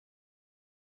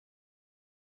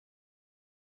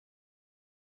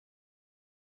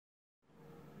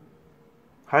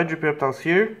Hi, GPreptiles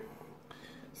here.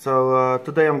 So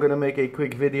today I'm gonna make a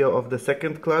quick video of the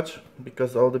second clutch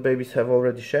because all the babies have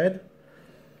already shed,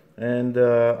 and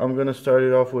I'm gonna start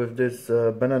it off with this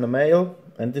banana male,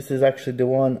 and this is actually the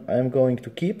one I'm going to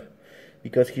keep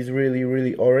because he's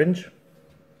really orange.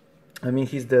 I mean,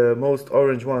 he's the most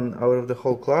orange one out of the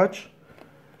whole clutch.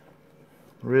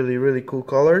 Really cool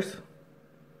colors,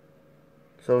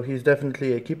 so he's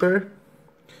definitely a keeper.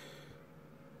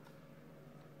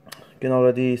 You can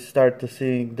already start to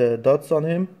see the dots on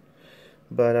him,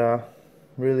 but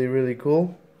really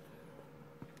cool.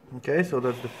 Okay, so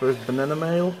that's the first banana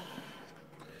male.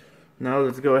 Now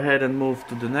let's go ahead and move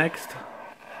to the next.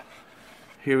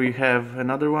 Here we have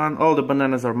another one. All the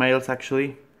bananas are males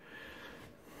actually.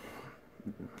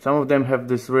 Some of them have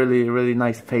this really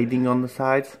nice fading on the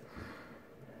sides.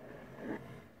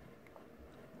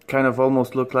 Kind of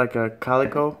almost look like a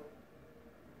calico.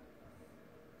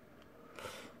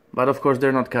 But of course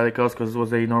they're not calicos because it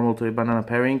was a normal to a banana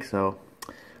pairing, so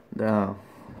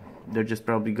they're just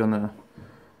probably gonna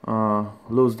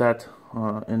lose that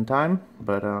in time.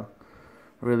 But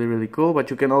really cool. But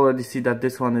you can already see that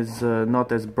this one is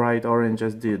not as bright orange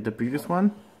as the previous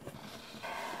one.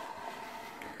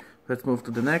 Let's move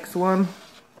to the next one.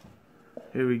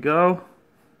 Here we go.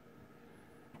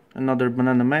 Another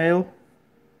banana male.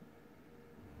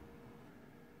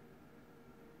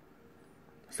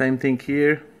 Same thing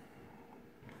here.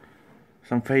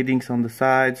 Some fadings on the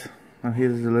sides, and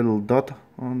here's a little dot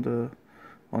on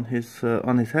his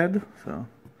head. So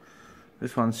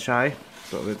this one's shy.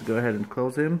 So let's go ahead and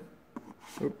close him.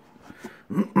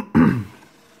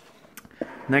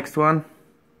 Next one.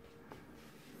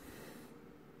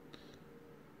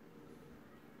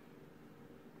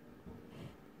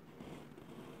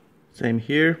 Same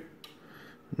here.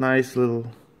 Nice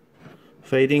little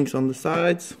fadings on the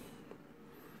sides.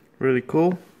 Really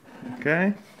cool.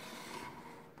 Okay.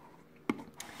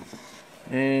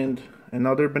 And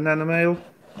another banana male.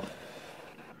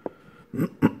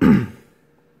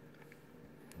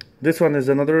 This one is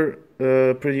another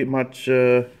pretty much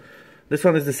this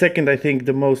one is the second, I think,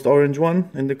 the most orange one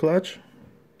in the clutch.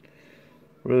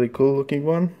 Really cool looking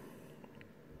one.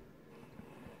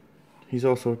 He's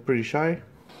also pretty shy.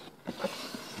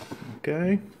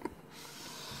 Okay,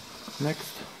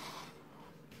 next.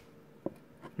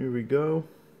 Here we go.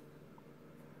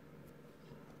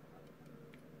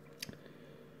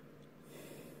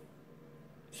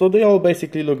 So they all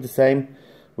basically look the same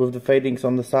with the fadings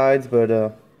on the sides, but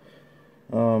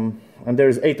and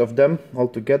there's 8 of them all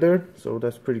together, so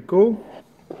that's pretty cool.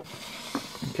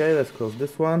 Okay, let's close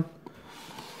this one.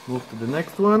 Move to the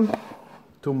next one.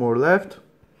 2 more left.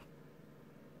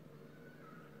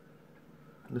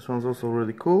 This one's also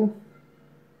really cool.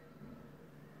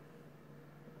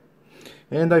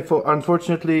 And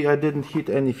unfortunately I didn't hit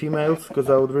any females because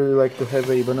I would really like to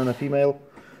have a banana female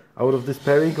out of this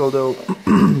pairing, although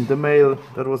the male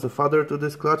that was a father to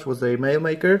this clutch was a male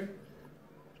maker,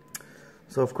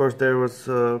 so of course there was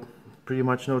pretty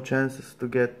much no chances to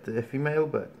get a female,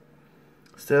 but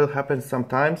still happens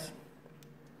sometimes.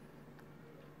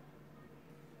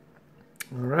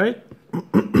 Alright,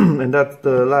 and that's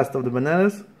the last of the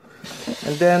bananas,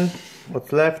 and then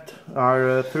what's left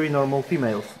are 3 normal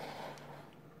females.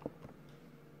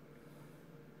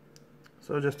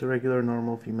 So just a regular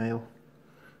normal female.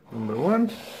 Number 1.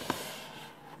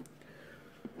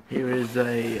 Here is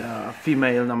a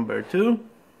female number 2.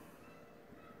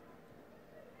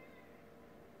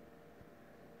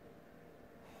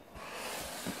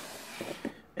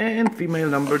 And female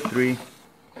number 3.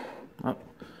 Oh,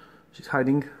 she's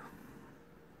hiding.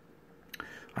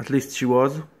 At least she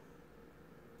was.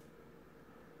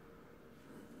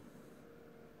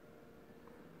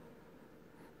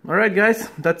 Alright guys,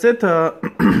 that's it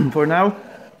for now.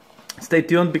 Stay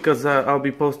tuned because I'll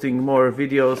be posting more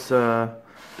videos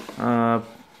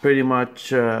pretty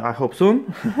much I hope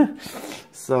soon.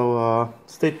 So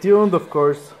stay tuned, of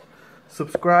course,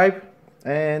 subscribe,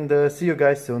 and see you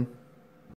guys soon.